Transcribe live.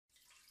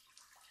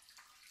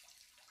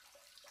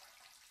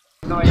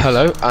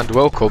Hello and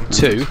welcome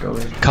to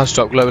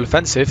Counter-Strike Global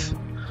Offensive.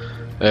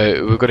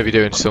 We're going to be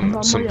doing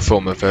some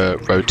form of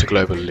Road to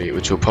Global Elite,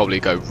 which will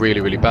probably go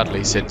really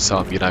badly since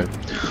I'm,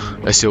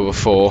 a Silver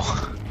 4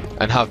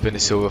 and have been a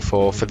Silver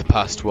 4 for the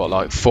past,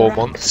 like 4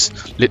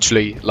 months.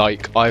 Literally,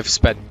 I've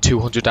spent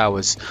 200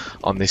 hours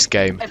on this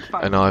game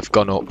and I've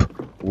gone up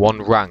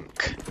 1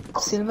 rank.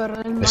 A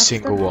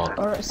single one.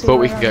 But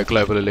we can get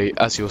Global Elite,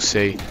 as you'll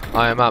see.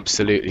 I am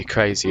absolutely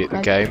crazy at the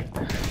game.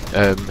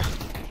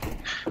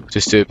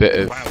 Just do a bit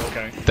of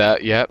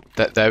that. Yep,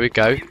 there we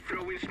go.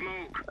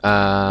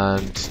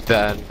 And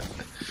then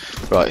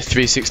right,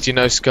 360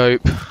 no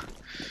scope.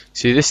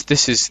 See,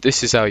 this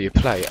is how you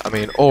play. I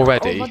mean,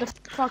 already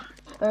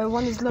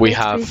we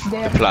have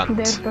the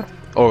plant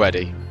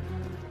already.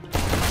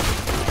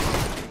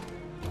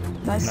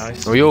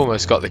 Nice. We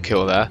almost got the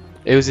kill there.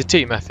 It was a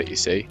team effort, you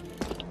see.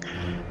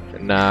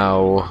 And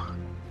now,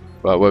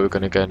 right, where we're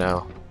going to go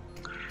now?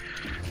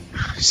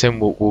 So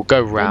we'll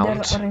go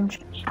round.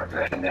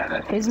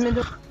 His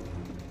middle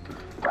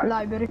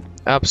library.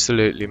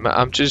 Absolutely,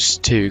 I'm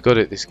just too good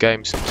at this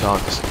game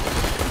sometimes.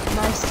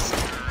 Nice.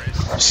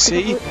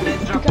 See,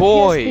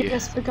 boy,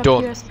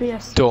 done,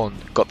 PS. done.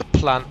 Got the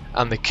plant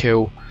and the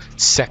kill.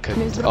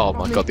 Second, oh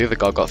my god, the other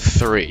guy got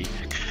 3,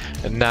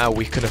 and now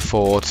we can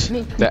afford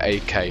the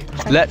AK.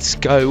 Let's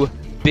go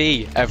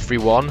B,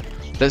 everyone.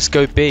 Let's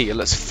go B.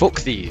 Let's fuck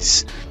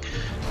these.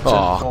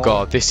 Oh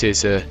god, this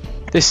is a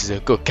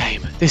good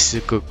game. This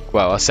is a good.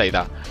 Well, I say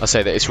that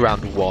it's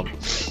round 1.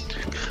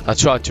 I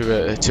tried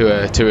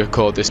to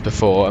record this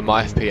before, and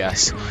my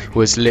FPS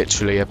was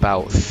literally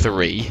about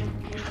 3.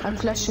 I'm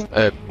flashing.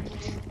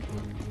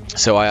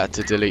 So I had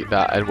to delete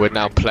that, and we're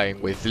now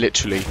playing with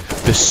literally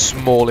the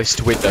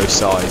smallest window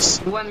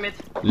size.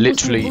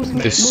 Literally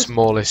the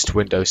smallest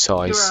window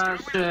size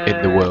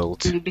in the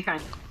world.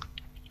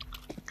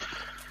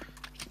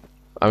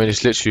 I mean,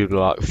 it's literally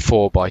like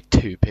 4 by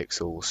 2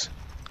 pixels.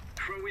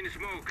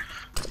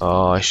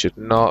 Oh, I should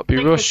not be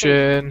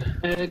rushing.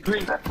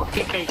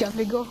 Can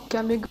we go?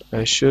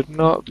 I should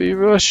not be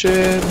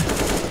rushing.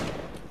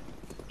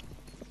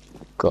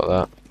 Got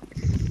that.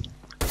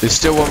 There's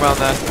still one round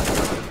there.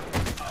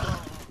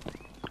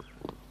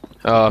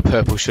 Oh,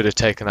 purple should have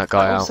taken that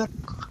guy out.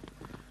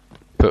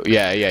 But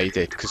yeah, he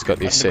did, because he got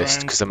the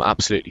assist, because I'm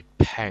absolutely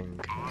peng.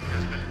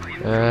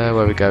 Where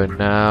are we going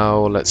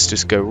now? Let's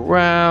just go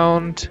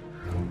round.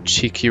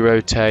 Cheeky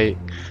rotate.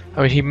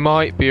 I mean, he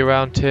might be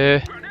around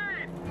here.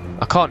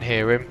 I can't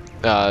hear him.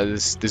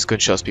 There's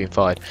gunshots being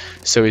fired.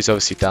 So he's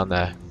obviously down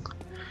there.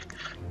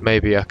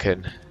 Maybe I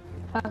can...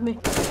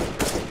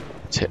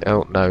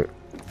 Oh, no.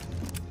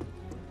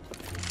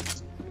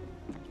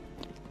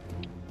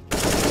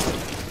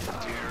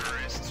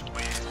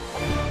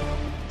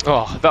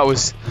 Oh, that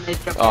was...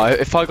 Oh,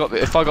 if I got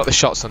the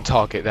shots on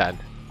target then,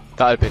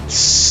 that would have been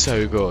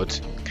so good.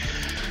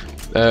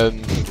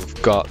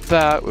 We've got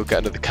that. We'll get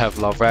another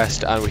Kevlar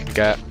vest, and we can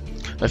get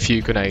a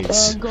few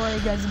grenades. Go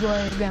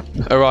again.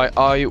 Alright,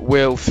 I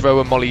will throw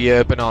a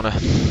Molly banana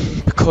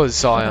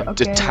because I am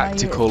the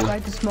tactical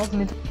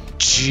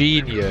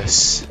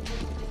genius.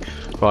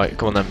 Right,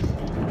 come on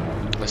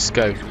then. Let's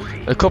go.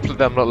 A couple of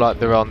them look like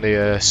they're on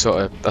the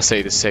sort of, I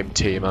say the same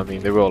team. I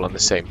mean, they're all on the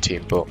same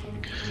team, but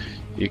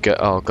you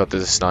get. Oh god,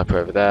 there's a sniper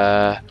over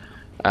there.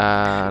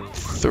 And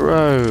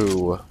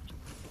throw.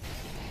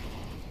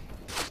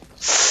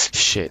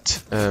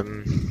 Shit.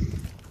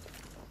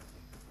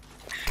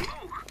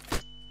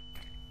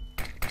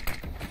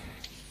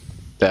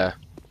 There,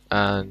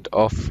 and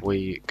off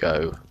we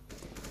go.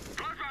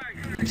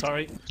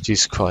 Sorry.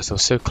 Jesus Christ, I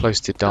was so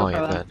close to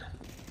dying then.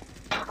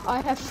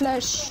 I have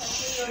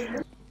flash.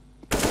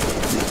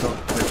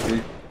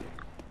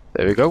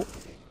 There we go.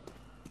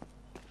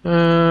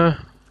 I'm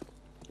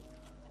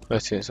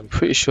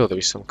pretty sure there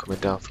is some coming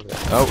down from there.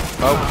 Oh,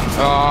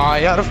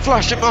 I had a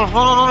flash.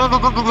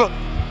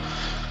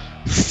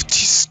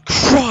 Jesus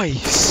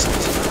Christ!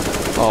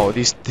 Oh,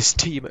 this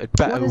team had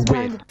better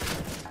win.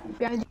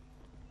 Behind.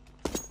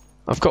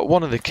 I've got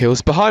one of the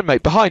kills. Behind,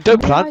 mate. Behind.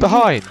 Don't plant.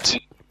 Behind.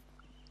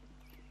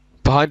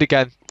 Behind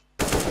again.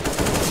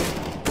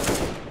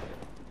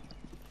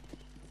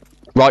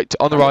 Right.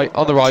 On the right.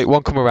 On the right.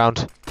 One come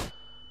around.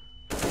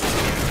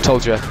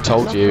 Told you.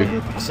 Told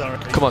you. Sorry.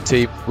 Come on,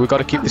 team. We've got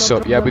to keep this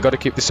up. Yeah, we've got to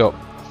keep this up.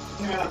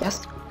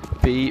 Yes.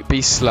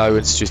 Be slow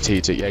and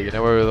strategic. Yeah, you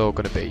know where we're all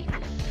going to be.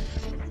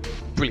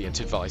 Brilliant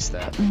advice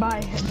there.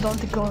 Bye.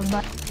 Don't go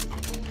back.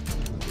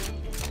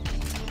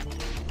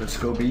 Let's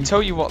go B.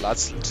 Tell you what,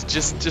 lads,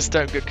 just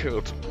don't get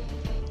killed.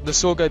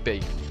 Let's all go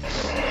B.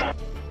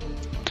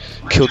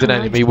 Killed an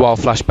enemy while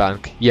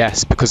flashbang.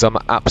 Yes, because I'm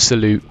an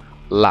absolute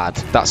lad.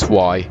 That's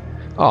why.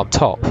 Oh, I'm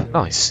top.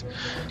 Nice.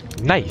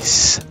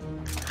 Nice.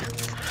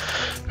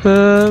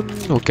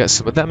 We'll get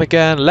some of them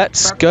again.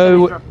 Let's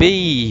go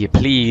B,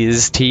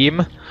 please,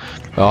 team.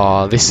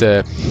 Oh, this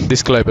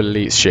global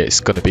elite shit is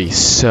gonna be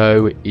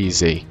so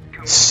easy.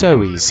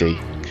 So easy.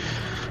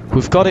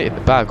 We've got it in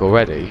the bag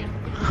already.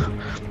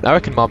 I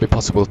reckon it might be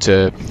possible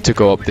to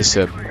go up this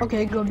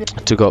Okay, go B.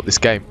 to go up this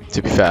game.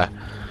 To be fair,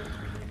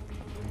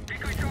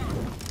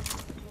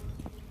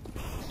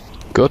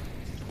 Good.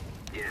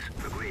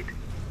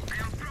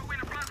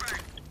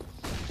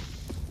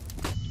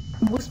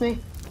 Boost me.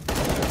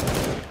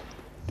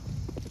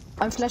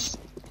 I'm flashed.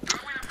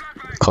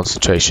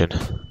 Concentration.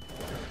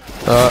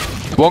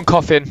 One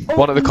coffin.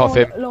 One at the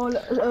coffin. Lol.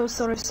 Oh,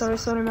 sorry,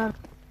 man.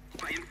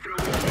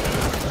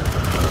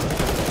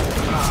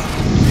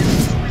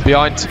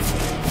 Behind.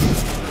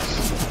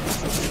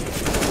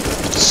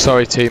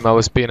 Sorry, team. I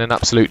was being an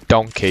absolute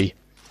donkey.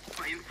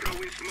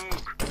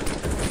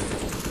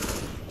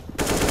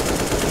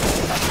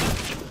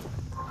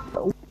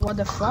 What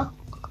the fuck?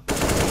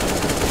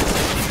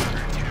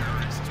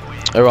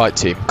 Alright,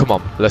 team. Come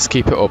on. Let's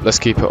keep it up. Let's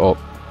keep it up.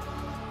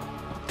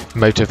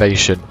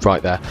 Motivation.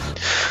 Right there.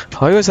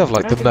 I always have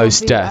like the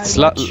most deaths.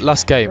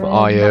 Last game,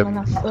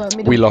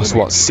 we lost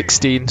what,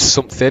 16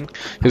 something?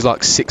 It was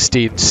like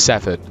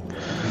 16-7.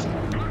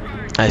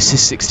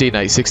 16-8,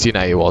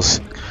 16-8 it was.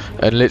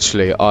 And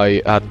literally,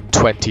 I had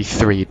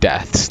 23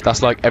 deaths.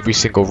 That's like every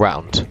single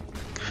round.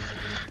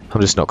 I'm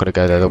just not going to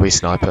go there. There'll be a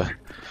sniper.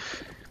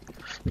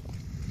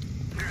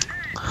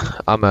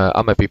 I'm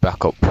gonna be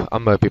back up.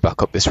 I'm gonna be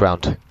back up this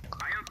round.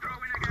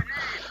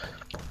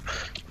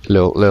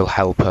 Little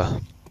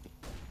helper.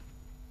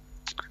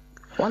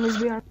 One is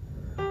behind.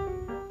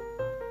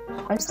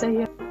 I stay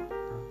here.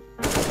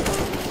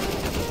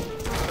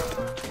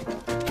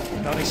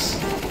 Nice.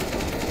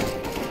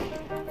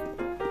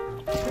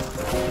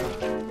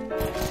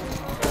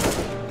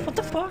 What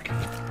the fuck?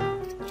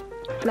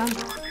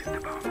 Plant.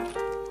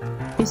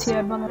 He's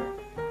here, banner.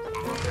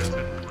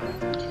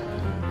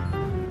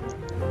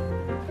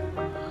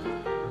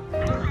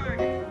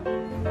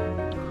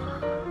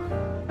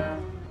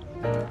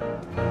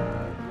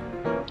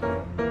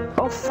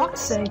 Oh,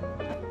 fuck's sake.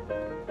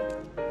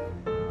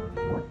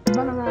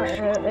 Banana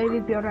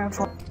AVP around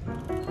for.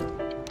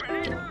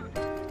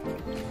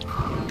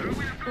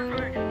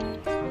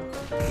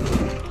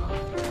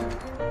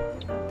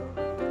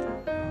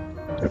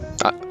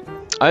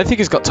 I don't think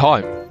he's got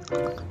time.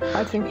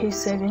 I think he's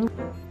saving.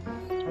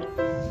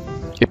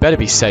 He better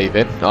be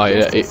saving. Go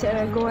ahead.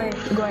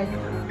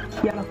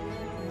 Yeah.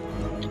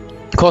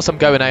 Of course I'm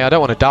going A. I don't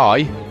want to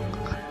die.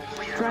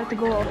 Try to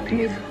go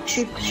mid.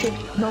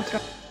 Shift. Don't try.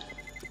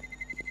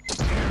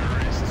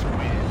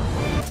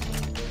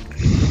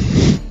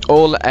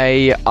 All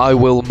A, I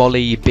will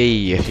molly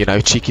B. You know,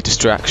 cheeky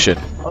distraction.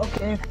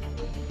 Okay.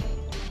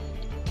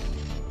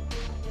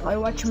 I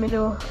watch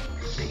middle.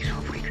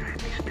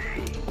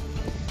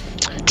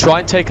 Try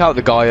and take out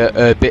the guy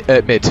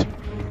at mid.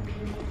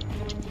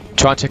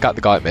 Try and take out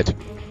the guy at mid.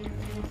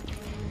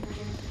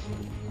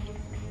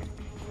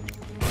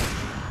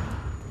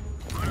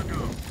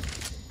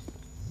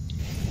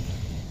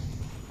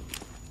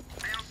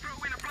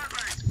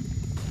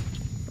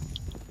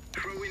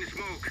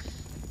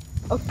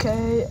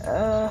 Okay,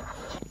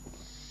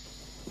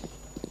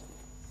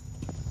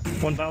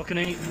 One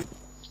balcony.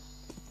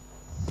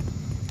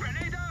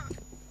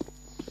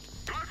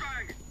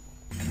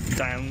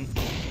 Down.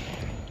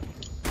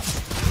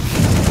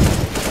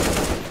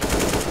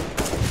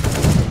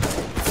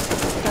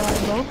 can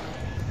I go?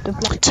 The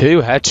plan.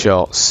 2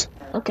 headshots.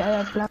 Okay,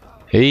 I plan.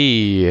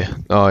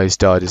 Oh, he's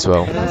died as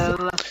well.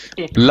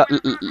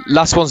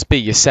 Last one's B,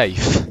 you're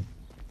safe.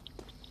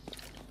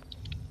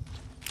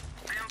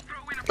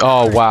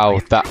 Oh wow,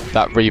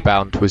 that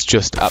rebound was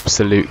just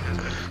absolute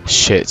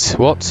shit.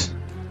 What?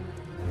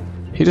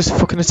 He just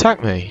fucking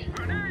attacked me.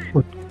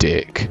 What a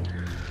dick.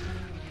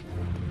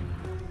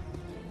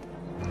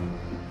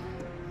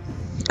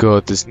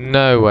 God, there's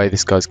no way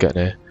this guy's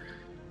getting here.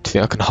 Do you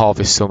think I can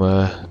harvest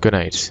some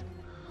grenades?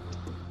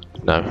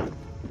 No.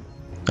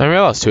 I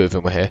realised 2 of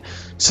them were here.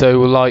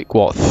 So, like,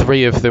 what?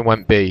 3 of them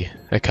went B.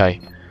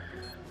 Okay.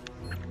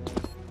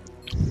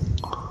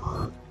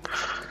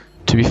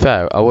 To be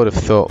fair, I would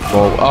have thought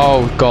more.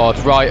 Oh god,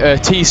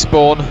 right,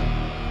 T-spawn.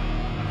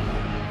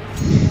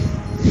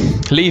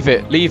 Leave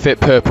it,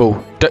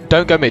 purple.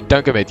 Don't go mid,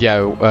 don't go mid.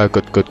 Yeah,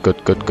 good.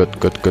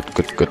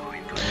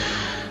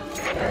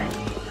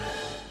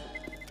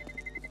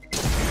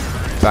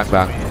 Bang,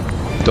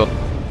 bang. Done.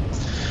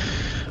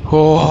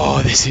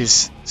 Oh, this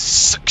is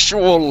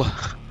sexual.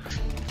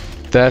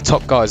 Their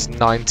top guy's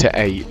 9 to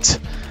 8,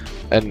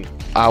 and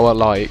our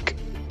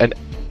and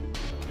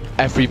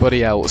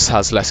everybody else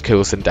has less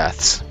kills than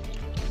deaths.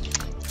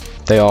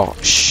 They are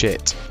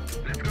shit.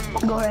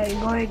 Go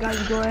ahead,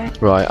 guys, go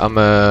ahead. Right, I'm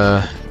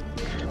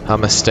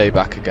gonna stay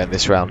back again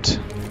this round.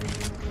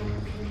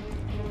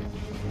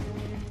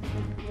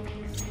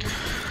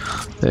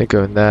 They're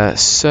going there,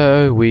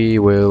 so we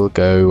will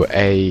go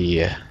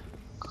A. I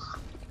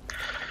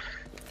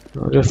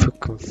wonder if I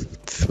can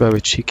throw a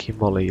cheeky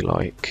molly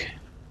like.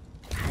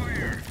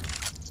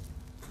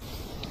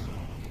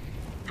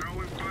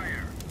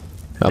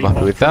 I'm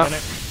happy with that.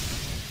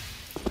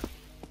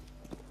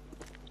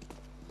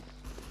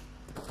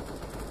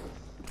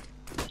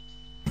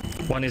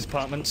 One is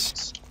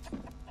apartments.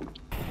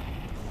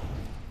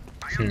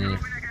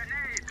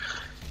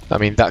 I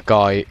mean, that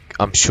guy,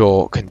 I'm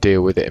sure, can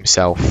deal with it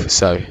himself,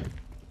 so.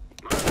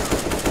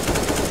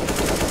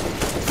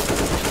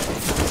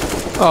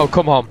 Oh,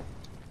 come on.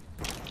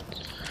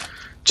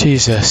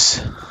 Jesus.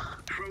 Throw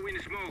in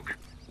smoke.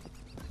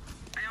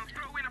 I am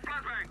throwing a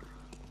flashbang.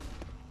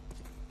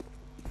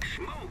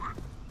 Smoke.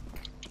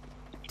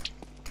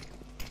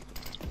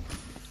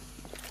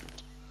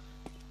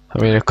 I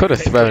mean, he could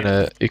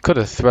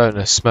have thrown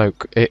a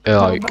smoke like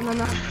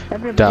Banana.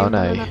 Everybody down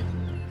banana.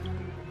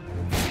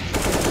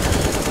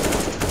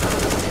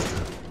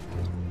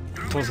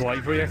 Towards the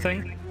library, I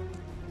think.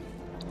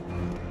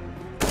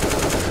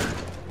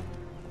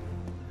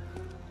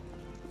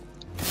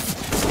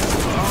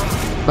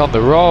 On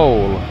the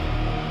roll.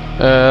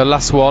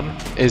 Last one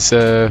is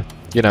you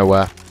know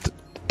where?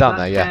 Down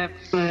there, yeah.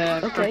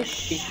 Okay,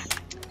 shh.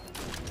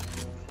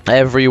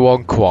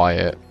 Everyone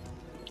quiet.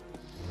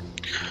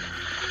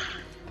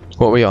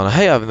 What are we on? I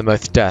hate having the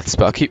most deaths,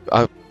 but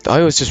I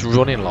always just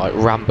running like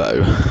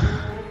Rambo.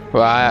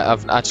 Well,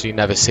 I've actually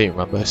never seen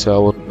Rambo, so I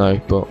wouldn't know,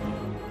 but.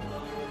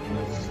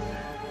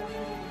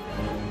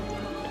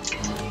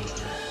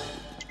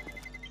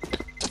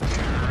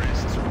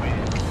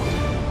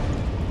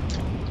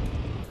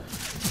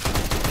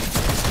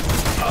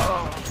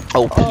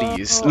 Oh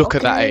please, look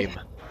at that okay. aim.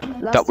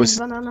 Last That is was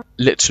banana.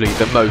 literally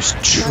the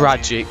most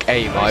tragic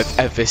aim I've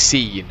ever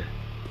seen.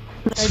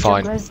 It's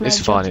fine, it's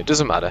fine, it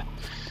doesn't matter.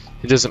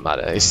 It doesn't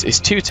matter, it's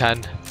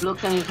 210, Look,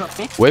 can you drop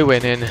me? we're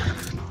winning.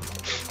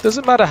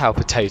 Doesn't matter how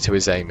potato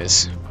his aim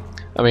is.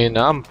 I mean,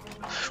 I'm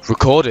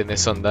recording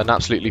this on an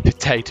absolutely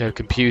potato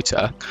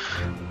computer.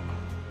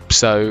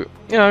 So,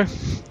 you know,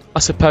 I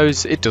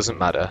suppose it doesn't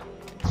matter.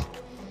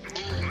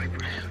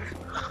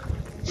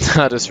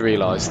 I just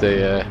realised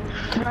the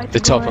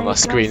top of my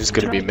screen is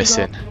going to be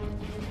missing.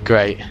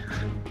 Great.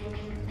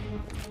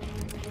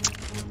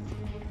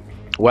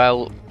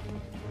 Well,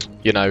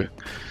 you know,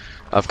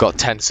 I've got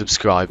 10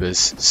 subscribers,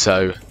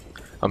 so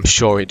I'm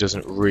sure it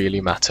doesn't really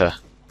matter.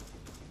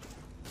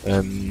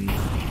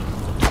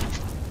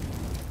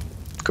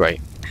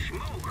 Great.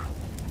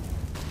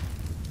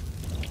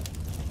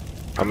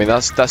 I mean,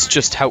 that's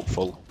just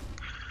helpful.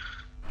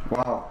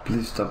 Wow,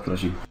 please stop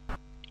flashing.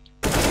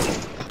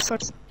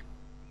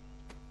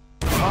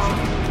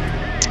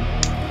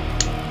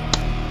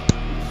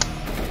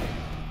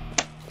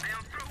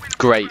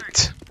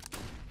 Great.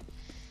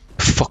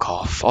 Fuck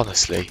off,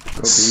 honestly.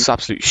 It's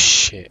absolute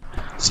shit.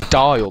 It's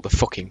die all the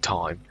fucking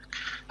time.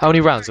 How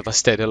many rounds have I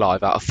stayed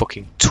alive out of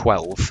fucking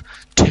 12?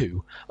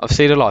 2. I've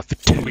stayed alive for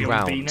 2 we on B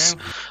rounds.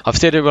 now? I've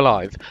stayed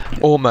alive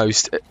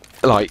almost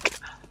like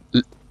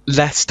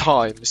less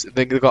times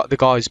than the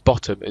guy's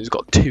bottom who's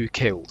got 2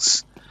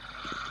 kills.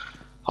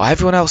 Oh,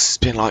 everyone else has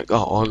been like,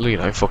 oh, you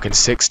know, fucking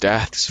 6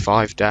 deaths,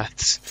 5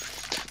 deaths.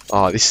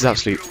 Oh, this is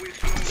absolute.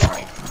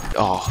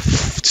 Oh,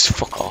 just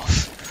fuck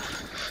off.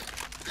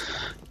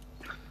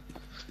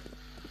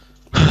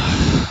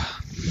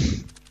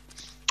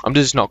 I'm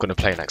just not going to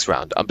play next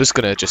round. I'm just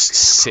going to just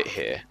sit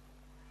here.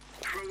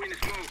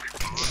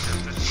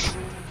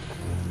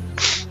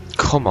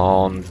 Come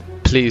on.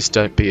 Please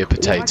don't be a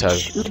potato.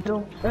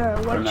 Watch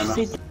Banana.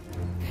 City.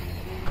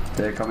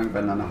 They're coming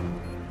banana.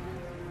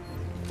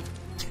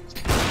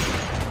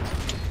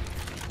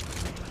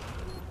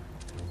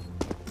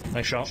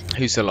 Nice shot.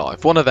 Who's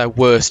alive? One of their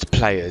worst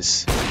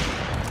players.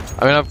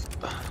 I mean,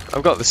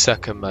 I've got the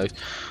second mode.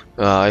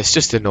 It's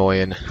just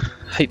annoying.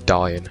 I hate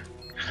dying.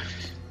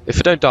 If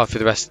I don't die for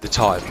the rest of the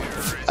time,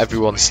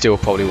 everyone still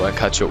probably won't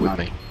catch up with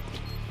me.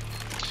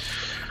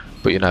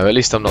 But you know, at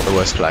least I'm not the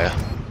worst player.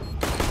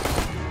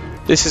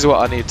 This is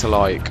what I need to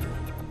like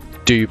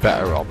do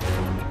better on.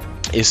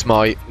 Is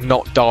my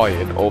not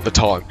dying all the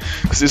time,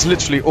 because it's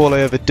literally all I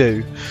ever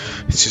do.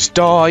 It's just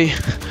die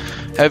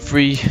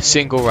every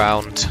single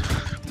round.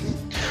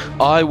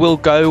 I will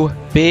go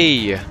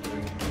B.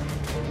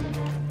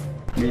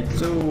 Me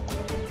too.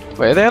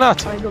 Wait, are they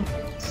not? I go.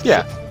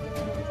 Yeah.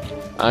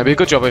 It'd be a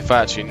good job if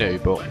I actually knew,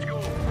 but.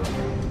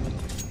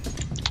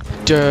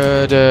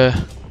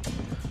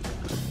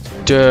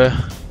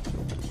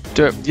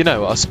 You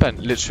know, I spent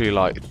literally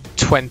like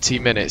 20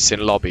 minutes in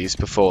lobbies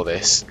before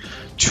this,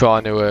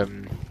 trying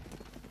to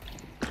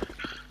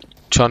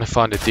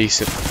find a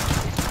decent.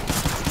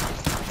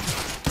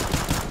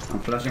 I'm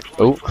flashing.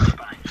 Oh,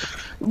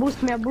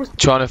 Boost me, boost.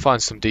 trying to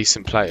find some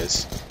decent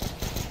players.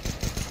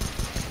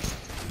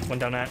 One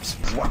down apps.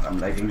 What? I'm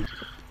lagging.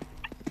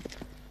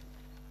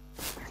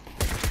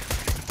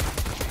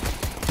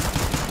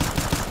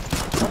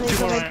 Two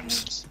more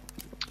apps.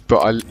 But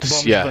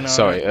Bombs, yeah, banana.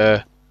 sorry.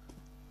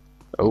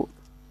 Oh.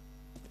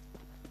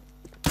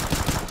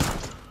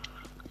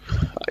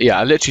 Yeah,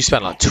 I literally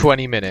spent like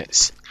 20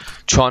 minutes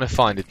trying to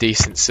find a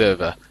decent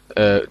server,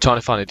 trying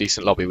to find a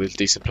decent lobby with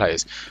decent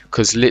players,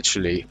 because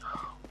literally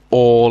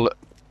all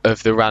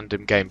of the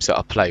random games that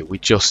I play, we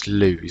just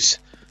lose.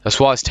 That's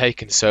why it's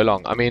taken so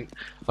long. I mean,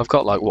 I've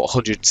got like, what,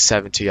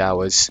 170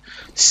 hours,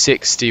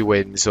 60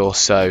 wins or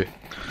so,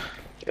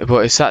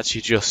 but it's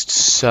actually just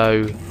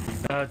so Two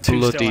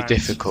bloody still apps.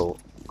 difficult.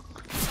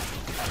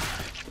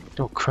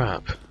 Oh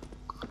crap.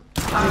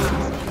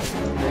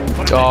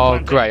 Oh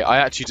great, I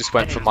actually just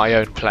went for my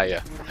own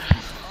player.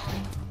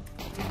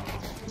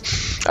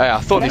 I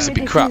thought this would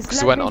be Let me crap defuse, because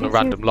I let went me on a defuse.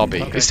 random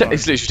lobby. Okay, It's fine.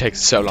 literally taken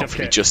so long Just for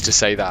me get- just to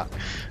say that.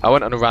 I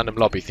went on a random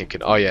lobby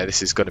thinking, oh yeah,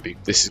 this is gonna be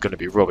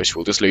rubbish.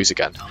 We'll just lose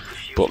again. But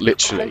Thank you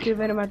literally,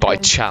 very much. by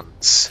guys.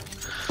 chance,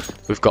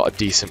 we've got a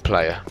decent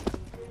player.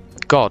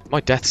 God, my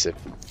death sim,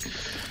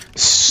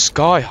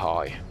 sky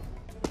high.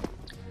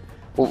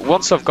 Well,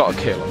 once I've got a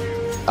kill,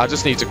 I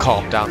just need to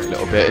calm down a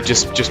little bit and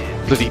just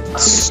bloody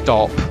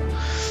stop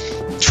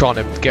trying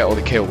to get all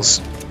the kills.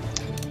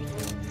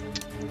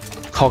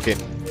 Hogging.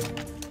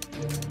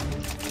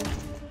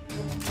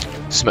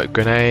 Smoke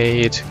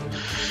grenade.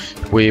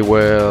 We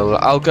will.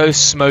 I'll go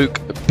smoke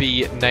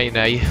B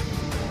Nene.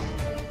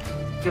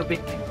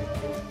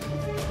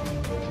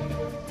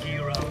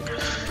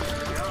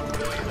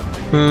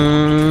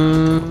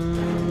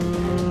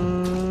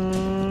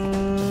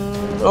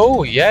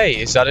 Oh yay!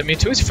 He's added me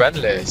to his friend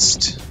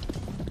list.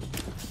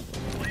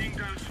 Laying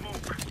down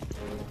smoke.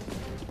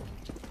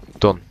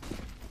 Done.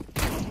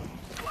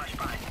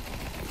 Flashbang.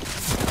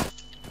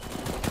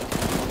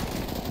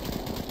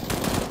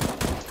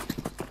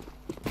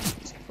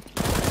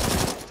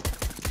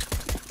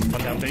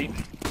 One down B.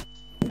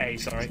 A,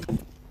 sorry.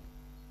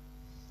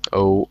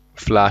 Oh,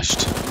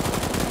 flashed.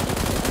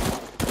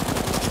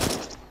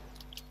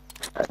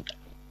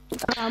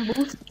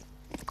 Boost.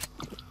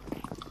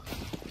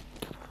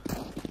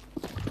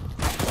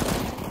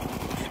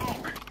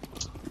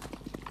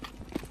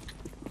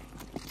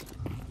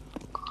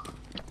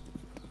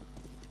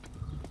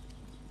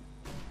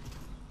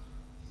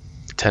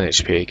 Ten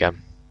HP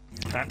again.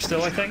 App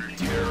still, I think.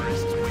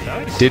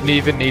 Nice. Didn't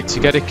even need to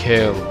get a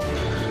kill.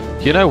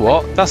 You know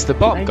what? That's the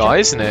bot guy,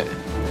 isn't it?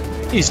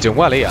 He's doing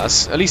well, he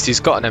has. At least he's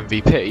got an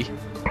MVP.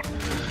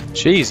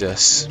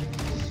 Jesus.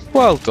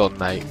 Well done,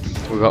 mate.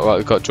 We've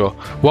got to draw.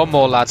 One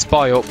more, lads.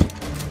 Buy up.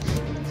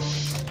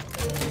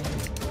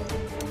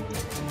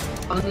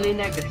 Only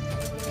negative.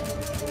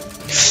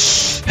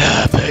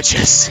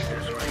 Purchase.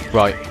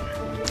 Right.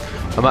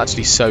 I'm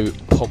actually so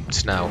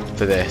pumped now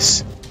for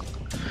this.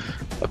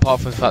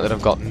 Apart from the fact that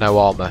I've got no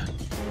armour.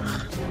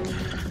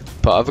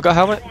 But have I got a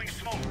helmet?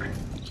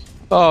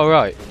 Oh,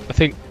 right. I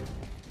think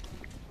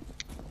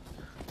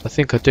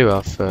I do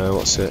have,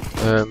 what's it?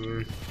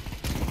 Throwing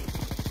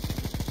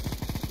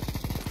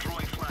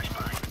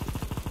flashbang.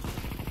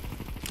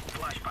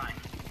 Flashbang.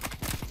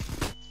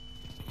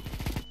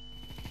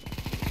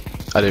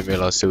 I didn't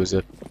realise there was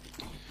a...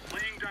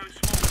 Laying down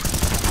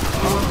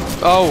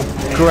smoke. Oh,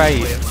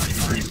 great.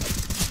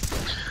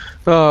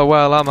 Oh,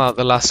 well, I'm out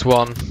the last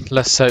one.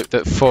 Let's hope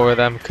that 4 of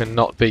them can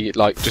not be,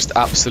 like, just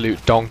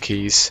absolute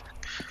donkeys.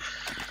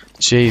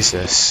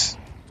 Jesus.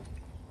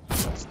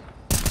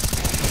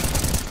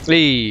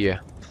 Eee.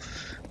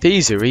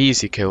 These are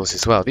easy kills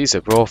as well. These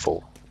are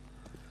awful.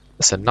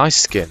 That's a nice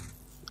skin.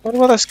 I wonder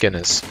what that skin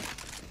is.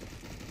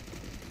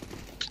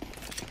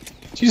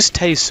 Did you just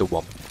tase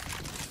someone?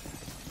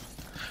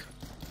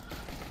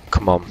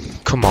 Come on,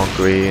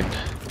 Green.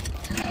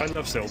 I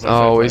love Silver.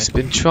 Oh, fair he's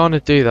play. been trying to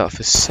do that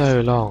for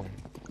so long.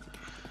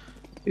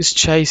 He's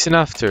chasing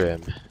after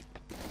him.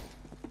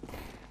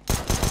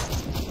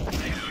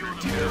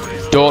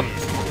 Done.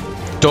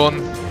 Done.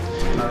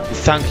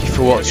 Thank you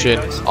for watching.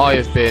 I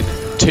have been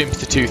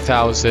Timothy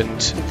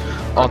 2000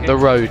 on the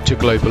road to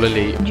Global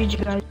Elite.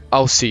 GG guys.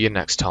 I'll see you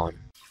next time.